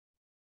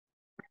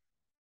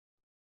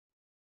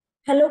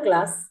Hello,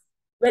 class.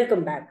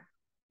 Welcome back.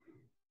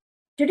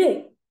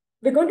 Today,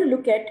 we're going to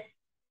look at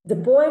the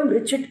poem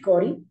Richard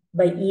Cory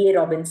by E.A.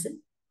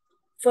 Robinson.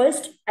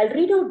 First, I'll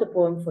read out the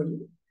poem for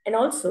you and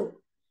also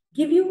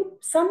give you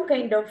some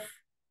kind of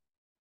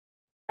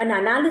an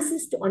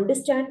analysis to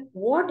understand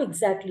what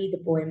exactly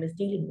the poem is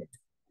dealing with.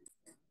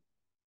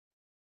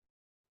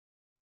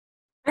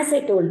 As I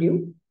told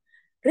you,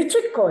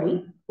 Richard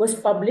Cory was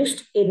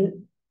published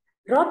in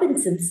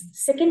Robinson's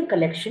second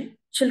collection,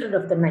 Children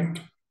of the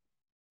Night.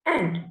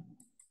 And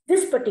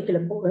this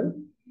particular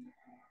poem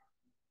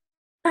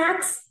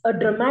packs a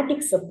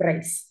dramatic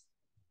surprise.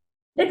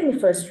 Let me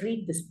first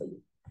read this for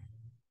you.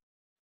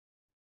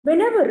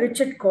 Whenever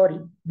Richard Cory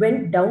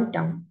went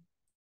downtown,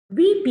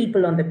 we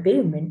people on the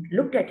pavement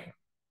looked at him.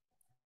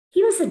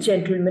 He was a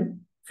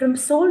gentleman from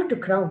sole to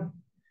crown,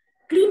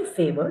 clean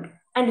favored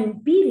and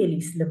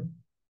imperially slim.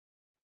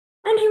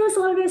 And he was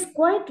always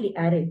quietly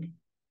arid,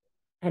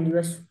 and he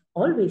was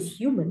always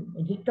human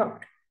when he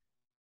talked.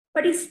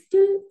 But he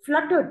still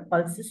fluttered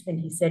pulses when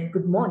he said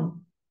good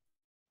morning,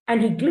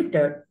 and he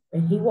glittered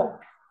when he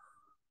walked.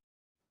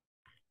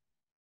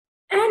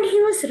 And he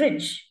was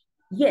rich,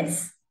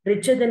 yes,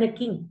 richer than a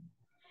king,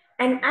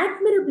 and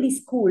admirably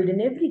schooled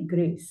in every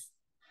grace.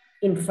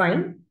 In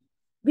fine,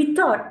 we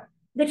thought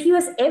that he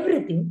was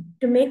everything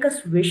to make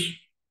us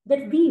wish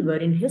that we were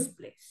in his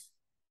place.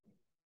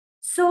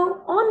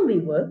 So on we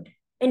worked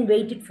and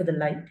waited for the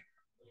light,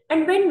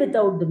 and went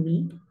without the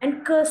meat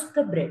and cursed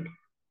the bread.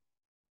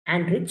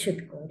 And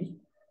Richard Cory,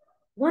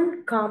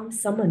 one calm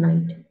summer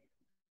night,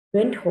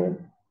 went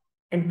home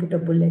and put a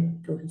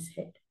bullet through his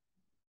head.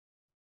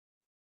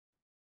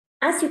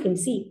 As you can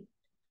see,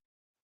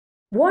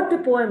 what the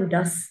poem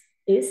does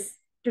is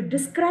to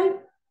describe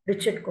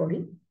Richard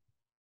Cory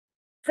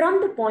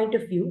from the point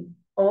of view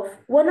of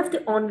one of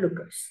the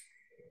onlookers.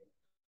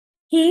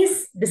 He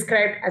is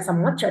described as a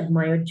much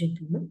admired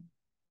gentleman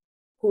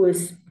who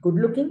is good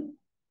looking,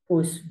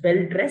 who is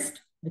well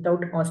dressed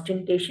without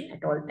ostentation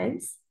at all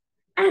times,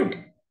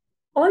 and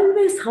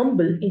always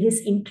humble in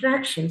his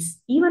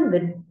interactions, even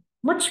with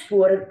much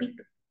poorer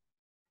people.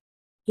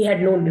 He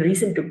had no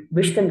reason to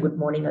wish them good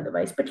morning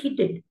otherwise, but he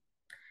did.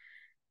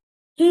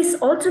 He is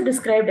also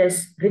described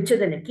as richer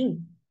than a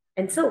king,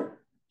 and so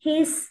he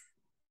is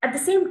at the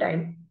same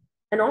time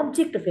an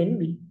object of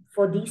envy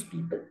for these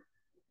people.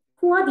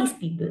 Who are these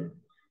people?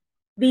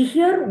 We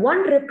hear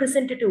one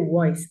representative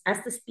voice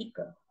as the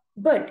speaker,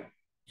 but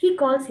he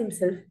calls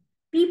himself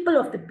people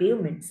of the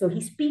pavement, so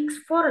he speaks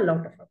for a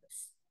lot of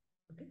others.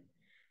 Okay?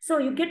 So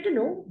you get to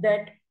know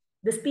that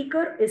the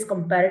speaker is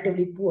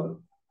comparatively poor,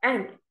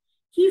 and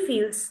he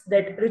feels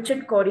that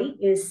Richard Cory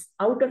is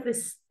out of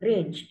his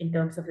range in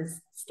terms of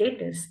his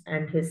status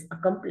and his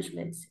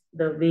accomplishments,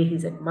 the way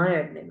he's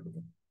admired and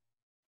everything.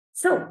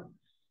 So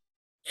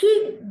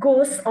he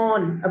goes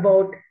on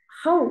about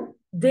how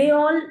they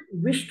all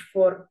wished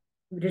for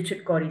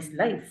Richard Cory's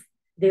life.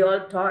 They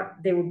all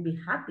thought they would be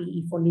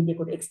happy if only they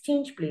could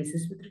exchange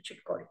places with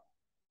Richard Cory.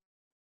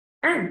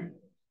 And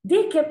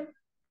they kept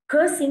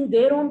cursing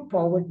their own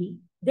poverty,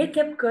 they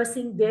kept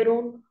cursing their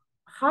own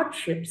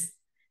hardships,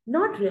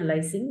 not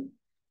realizing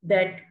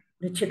that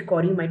Richard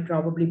Cory might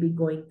probably be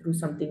going through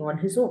something on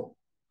his own.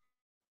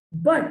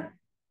 But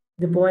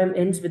the poem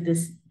ends with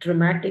this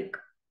dramatic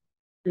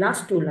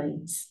last two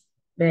lines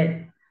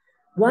where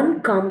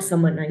one calm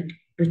summer night,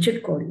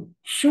 Richard Cory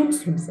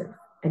shoots himself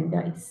and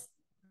dies.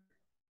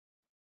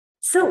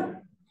 So,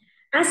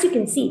 as you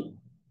can see,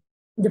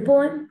 the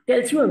poem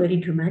tells you a very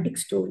dramatic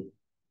story.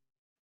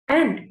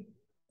 And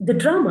the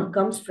drama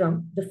comes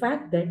from the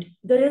fact that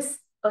there is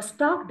a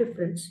stark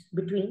difference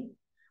between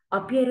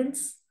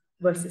appearance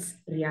versus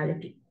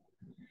reality.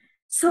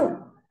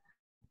 So,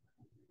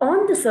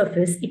 on the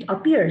surface, it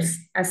appears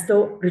as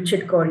though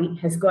Richard Cory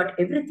has got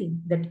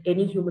everything that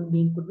any human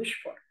being could wish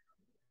for.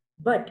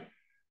 But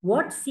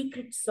what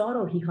secret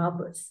sorrow he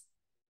harbors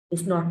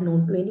is not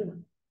known to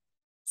anyone.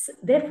 So,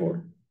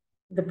 therefore,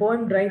 the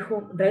poem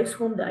drives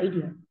home the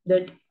idea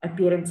that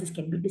appearances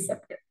can be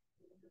deceptive.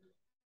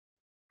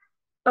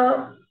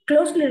 A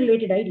closely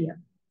related idea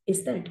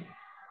is that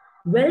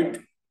wealth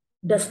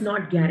does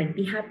not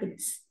guarantee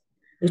happiness.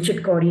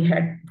 Richard Cory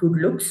had good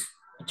looks.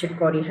 Richard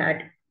Cory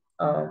had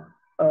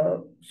a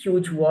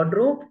huge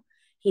wardrobe.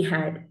 He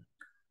had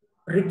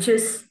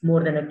riches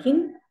more than a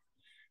king.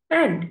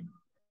 And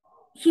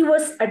he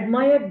was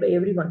admired by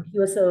everyone. He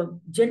was a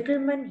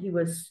gentleman. He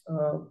was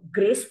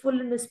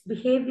graceful in his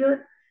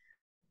behavior.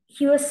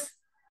 He was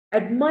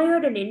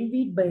admired and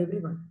envied by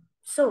everyone.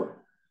 So,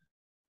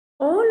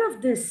 all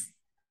of this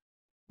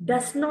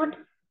does not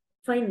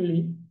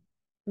finally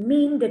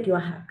mean that you are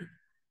happy.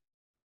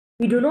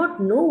 We do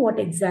not know what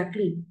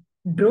exactly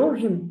drove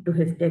him to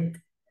his death.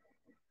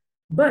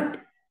 But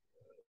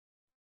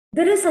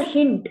there is a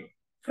hint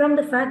from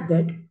the fact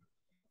that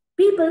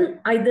people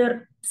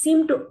either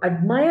seem to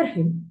admire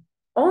him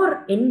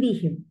or envy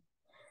him.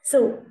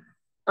 So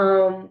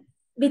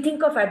we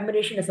think of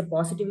admiration as a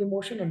positive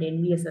emotion and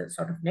envy as a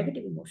sort of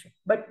negative emotion.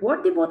 But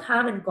what they both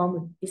have in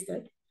common is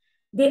that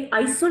they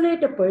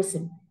isolate a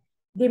person,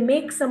 they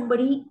make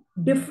somebody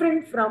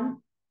different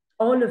from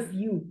all of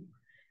you.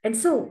 And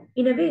so,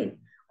 in a way,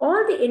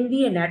 all the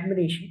envy and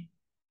admiration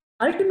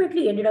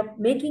ultimately ended up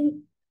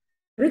making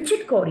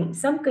Richard Cory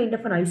some kind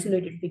of an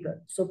isolated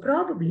figure. So,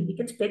 probably we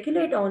can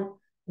speculate on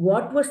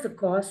what was the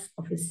cause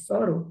of his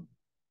sorrow.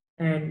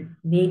 And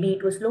maybe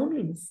it was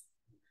loneliness.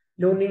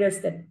 Loneliness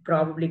that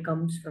probably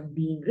comes from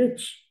being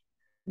rich.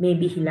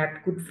 Maybe he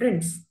lacked good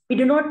friends. We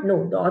do not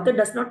know. The author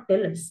does not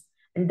tell us.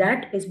 And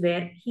that is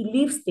where he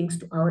leaves things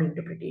to our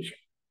interpretation.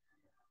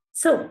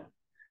 So,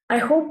 I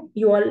hope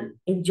you all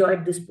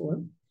enjoyed this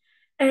poem.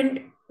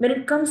 And when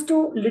it comes to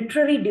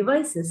literary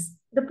devices,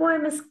 the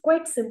poem is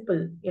quite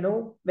simple,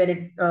 when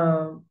it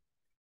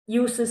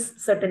uses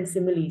certain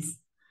similes.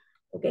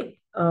 Okay,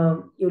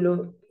 you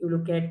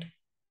look at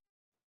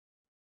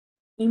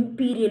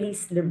imperially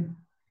slim.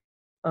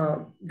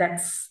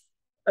 That's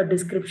a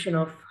description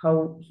of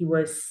how he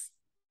was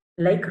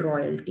like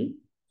royalty.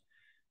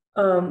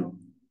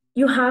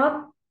 You have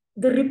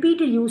the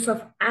repeated use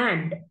of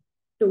and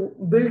to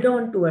build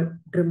on to a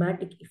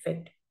dramatic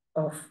effect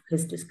of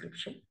his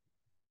description.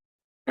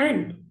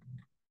 And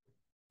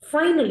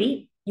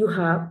finally, you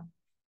have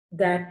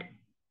that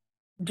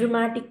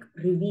dramatic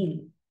reveal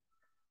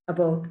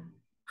about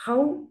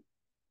how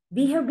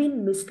we have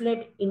been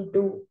misled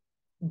into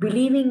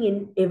believing in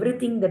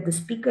everything that the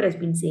speaker has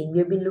been saying. We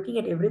have been looking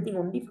at everything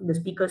only from the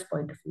speaker's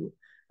point of view,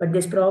 but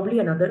there's probably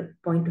another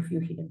point of view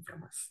hidden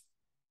from us.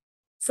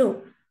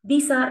 So,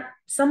 these are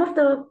some of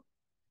the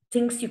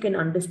things you can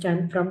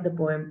understand from the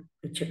poem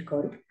Richard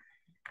Cory.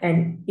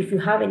 And if you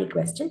have any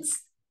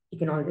questions, you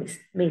can always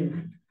mail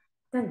me.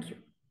 Thank you.